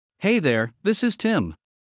Hey there, this is Tim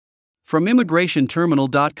from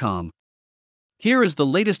immigrationterminal.com. Here is the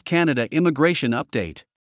latest Canada immigration update.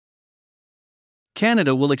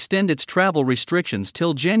 Canada will extend its travel restrictions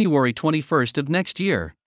till January 21st of next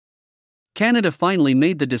year. Canada finally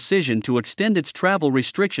made the decision to extend its travel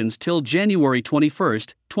restrictions till January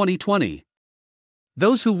 21st, 2020.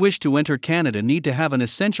 Those who wish to enter Canada need to have an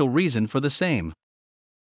essential reason for the same.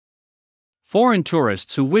 Foreign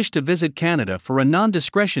tourists who wish to visit Canada for a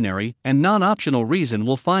non-discretionary and non-optional reason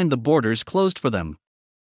will find the borders closed for them.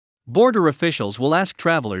 Border officials will ask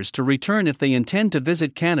travelers to return if they intend to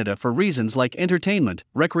visit Canada for reasons like entertainment,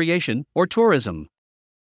 recreation, or tourism.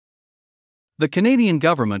 The Canadian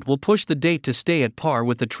government will push the date to stay at par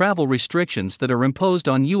with the travel restrictions that are imposed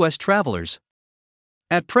on U.S. travelers.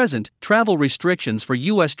 At present, travel restrictions for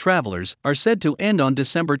U.S. travelers are said to end on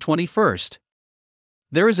December 21st.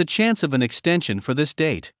 There is a chance of an extension for this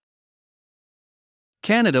date.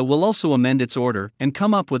 Canada will also amend its order and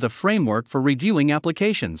come up with a framework for reviewing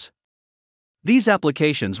applications. These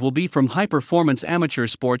applications will be from high-performance amateur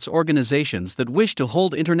sports organizations that wish to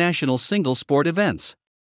hold international single sport events.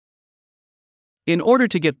 In order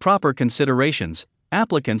to get proper considerations,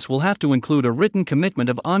 applicants will have to include a written commitment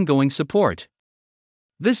of ongoing support.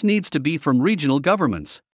 This needs to be from regional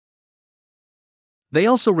governments. They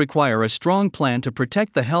also require a strong plan to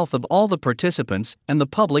protect the health of all the participants and the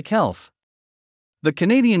public health. The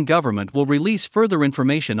Canadian government will release further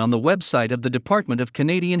information on the website of the Department of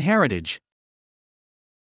Canadian Heritage.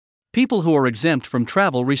 People who are exempt from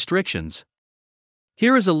travel restrictions.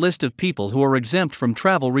 Here is a list of people who are exempt from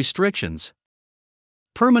travel restrictions.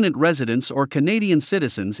 Permanent residents or Canadian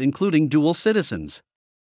citizens including dual citizens.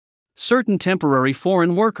 Certain temporary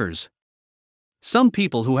foreign workers. Some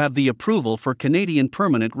people who have the approval for Canadian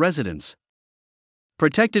permanent residence.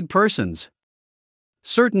 Protected persons.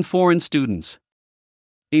 Certain foreign students.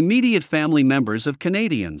 Immediate family members of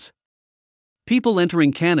Canadians. People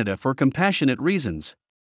entering Canada for compassionate reasons.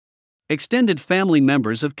 Extended family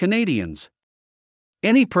members of Canadians.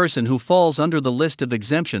 Any person who falls under the list of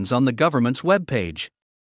exemptions on the government's webpage.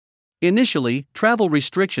 Initially, travel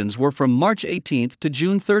restrictions were from March 18 to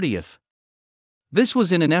June 30. This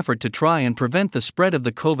was in an effort to try and prevent the spread of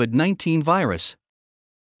the COVID-19 virus.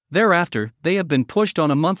 Thereafter, they have been pushed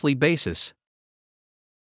on a monthly basis.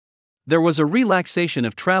 There was a relaxation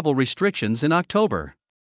of travel restrictions in October.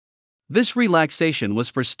 This relaxation was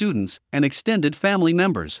for students and extended family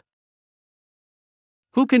members.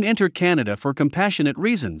 Who can enter Canada for compassionate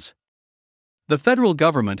reasons? The federal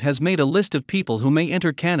government has made a list of people who may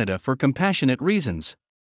enter Canada for compassionate reasons.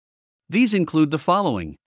 These include the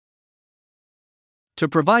following: to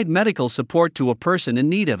provide medical support to a person in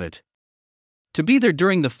need of it, to be there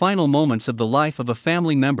during the final moments of the life of a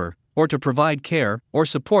family member, or to provide care or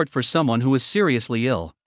support for someone who is seriously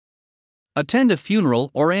ill, attend a funeral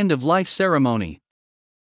or end-of-life ceremony.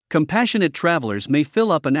 Compassionate travelers may fill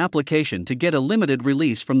up an application to get a limited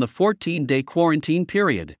release from the 14-day quarantine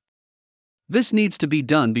period. This needs to be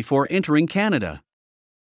done before entering Canada.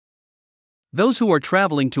 Those who are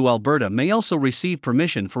traveling to Alberta may also receive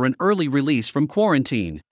permission for an early release from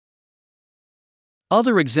quarantine.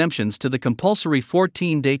 Other exemptions to the compulsory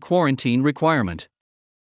 14-day quarantine requirement.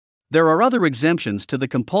 There are other exemptions to the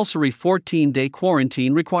compulsory 14-day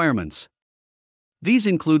quarantine requirements. These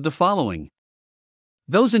include the following: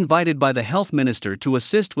 those invited by the health minister to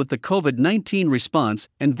assist with the COVID-19 response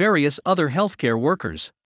and various other healthcare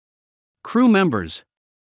workers. Crew members.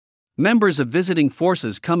 Members of visiting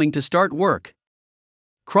forces coming to start work.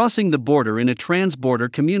 Crossing the border in a trans-border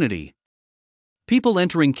community. People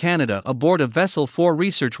entering Canada aboard a vessel for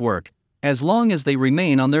research work, as long as they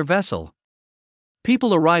remain on their vessel.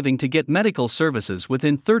 People arriving to get medical services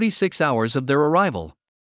within 36 hours of their arrival.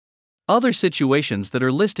 Other situations that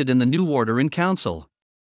are listed in the new order in Council.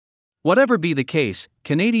 Whatever be the case,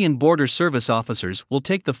 Canadian Border Service officers will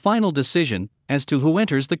take the final decision as to who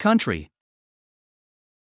enters the country.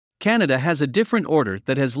 Canada has a different order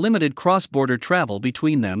that has limited cross-border travel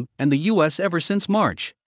between them and the U.S. ever since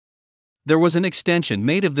March. There was an extension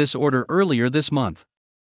made of this order earlier this month.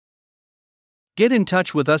 Get in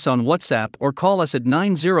touch with us on WhatsApp or call us at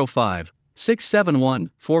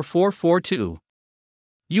 905-671-4442.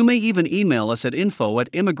 You may even email us at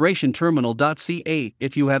info@immigrationterminal.ca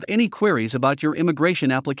if you have any queries about your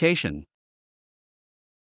immigration application.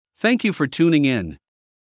 Thank you for tuning in.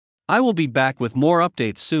 I will be back with more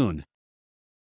updates soon.